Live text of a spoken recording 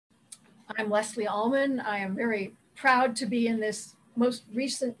I'm Leslie Ullman. I am very proud to be in this most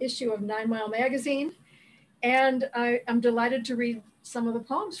recent issue of 9 Mile Magazine, and I am delighted to read some of the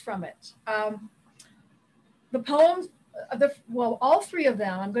poems from it. The poems, well, all three of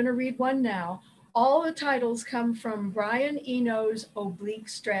them, I'm going to read one now. All the titles come from Brian Eno's Oblique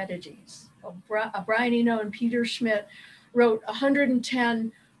Strategies. Brian Eno and Peter Schmidt wrote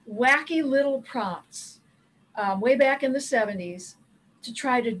 110 wacky little prompts way back in the 70s to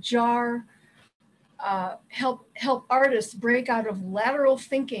try to help artists break out of lateral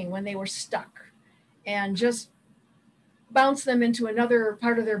thinking when they were stuck, and just bounce them into another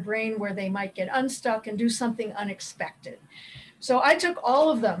part of their brain where they might get unstuck and do something unexpected. So I took all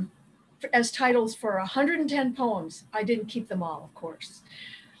of them as titles for 110 poems. I didn't keep them all, of course.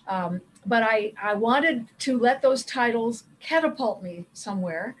 But I wanted to let those titles catapult me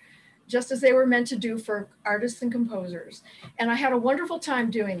somewhere, just as they were meant to do for artists and composers. And I had a wonderful time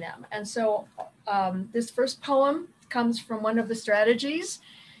doing them. And so this first poem comes from one of the strategies.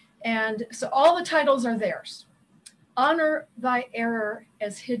 And so all the titles are theirs. Honor thy error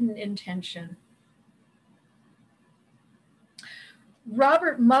as hidden intention.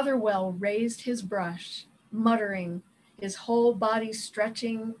 Robert Motherwell raised his brush, muttering, his whole body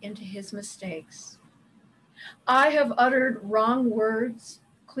stretching into his mistakes. I have uttered wrong words,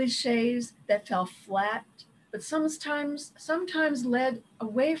 cliches that fell flat, but sometimes led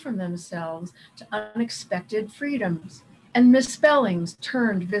away from themselves to unexpected freedoms, and misspellings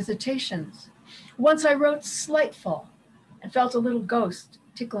turned visitations. Once I wrote slightful and felt a little ghost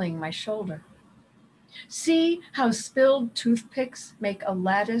tickling my shoulder. See how spilled toothpicks make a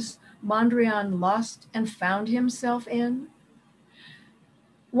lattice Mondrian lost and found himself in?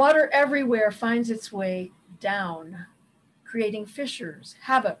 Water everywhere finds its way down, creating fissures,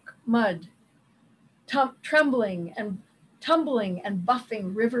 havoc, mud, tumbling and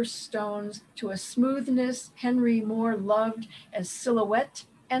buffing river stones to a smoothness Henry Moore loved as silhouette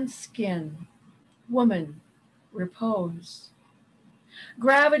and skin. Woman, repose.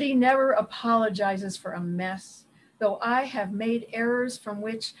 Gravity never apologizes for a mess, though I have made errors from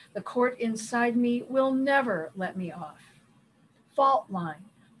which the court inside me will never let me off. Fault line,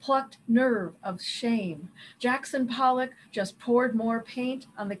 plucked nerve of shame. Jackson Pollock just poured more paint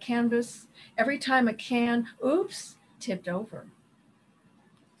on the canvas every time a can, oops, tipped over.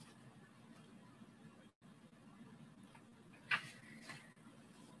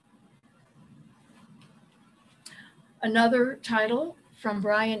 Another title from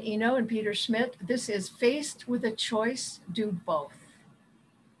Brian Eno and Peter Schmidt. This is Faced with a Choice, Do Both.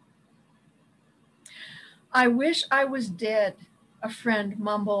 I wish I was dead, a friend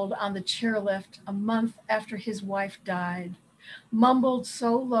mumbled on the chairlift a month after his wife died. Mumbled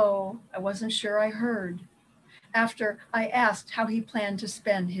so low, I wasn't sure I heard, after I asked how he planned to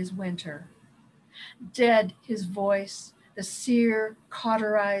spend his winter. Dead his voice, the sear,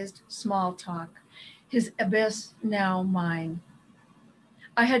 cauterized small talk, his abyss now mine.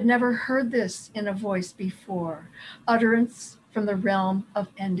 I had never heard this in a voice before, utterance from the realm of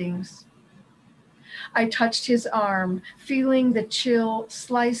endings. I touched his arm, feeling the chill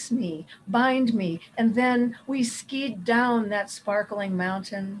slice me, bind me, and then we skied down that sparkling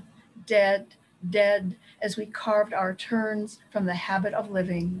mountain, dead, dead, as we carved our turns from the habit of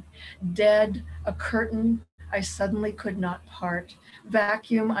living. Dead, a curtain I suddenly could not part,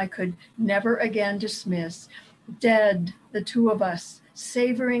 vacuum I could never again dismiss. Dead, the two of us,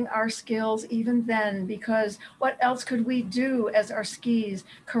 savoring our skills even then, because what else could we do as our skis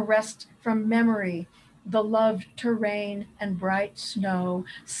caressed from memory the loved terrain and bright snow,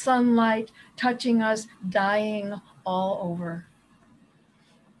 sunlight touching us, dying all over.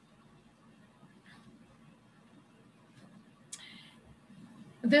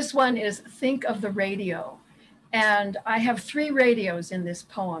 This one is Think of the Radio. And I have 3 radios in this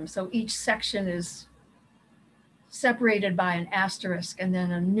poem, so each section is separated by an asterisk, and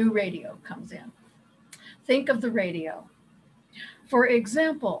then a new radio comes in. Think of the radio. For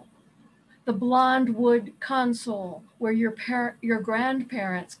example, the blonde wood console where your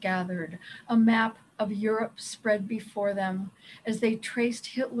grandparents gathered, a map of Europe spread before them as they traced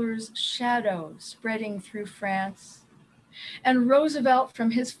Hitler's shadow spreading through France. And Roosevelt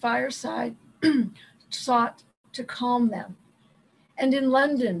from his fireside sought to calm them. And in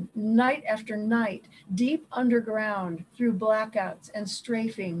London, night after night, deep underground, through blackouts and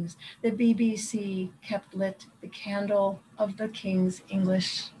strafings, the BBC kept lit the candle of the King's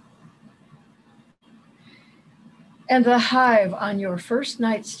English. And the hive on your first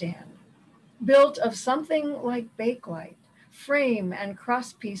nightstand, built of something like bakelite, frame and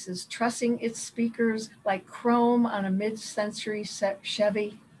crosspieces trussing its speakers like chrome on a mid-century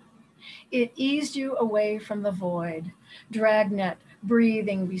Chevy. It eased you away from the void. Dragnet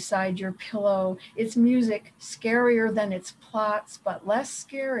breathing beside your pillow, its music scarier than its plots, but less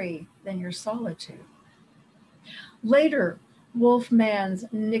scary than your solitude. Later, Wolfman's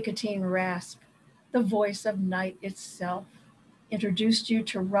nicotine rasp, the voice of night itself, introduced you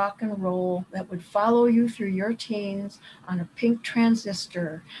to rock and roll that would follow you through your teens on a pink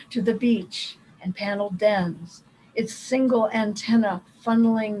transistor to the beach and paneled dens, its single antenna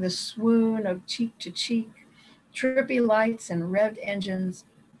funneling the swoon of cheek to cheek, trippy lights and revved engines,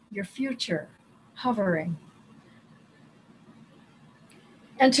 your future hovering.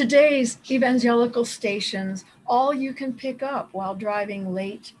 And today's evangelical stations, all you can pick up while driving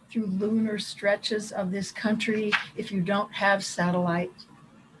late through lunar stretches of this country if you don't have satellite.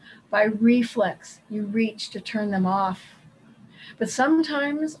 By reflex, you reach to turn them off. But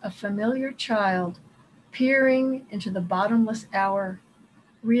sometimes a familiar child, peering into the bottomless hour,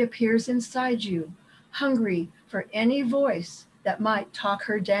 reappears inside you, hungry for any voice that might talk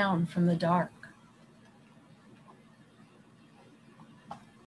her down from the dark.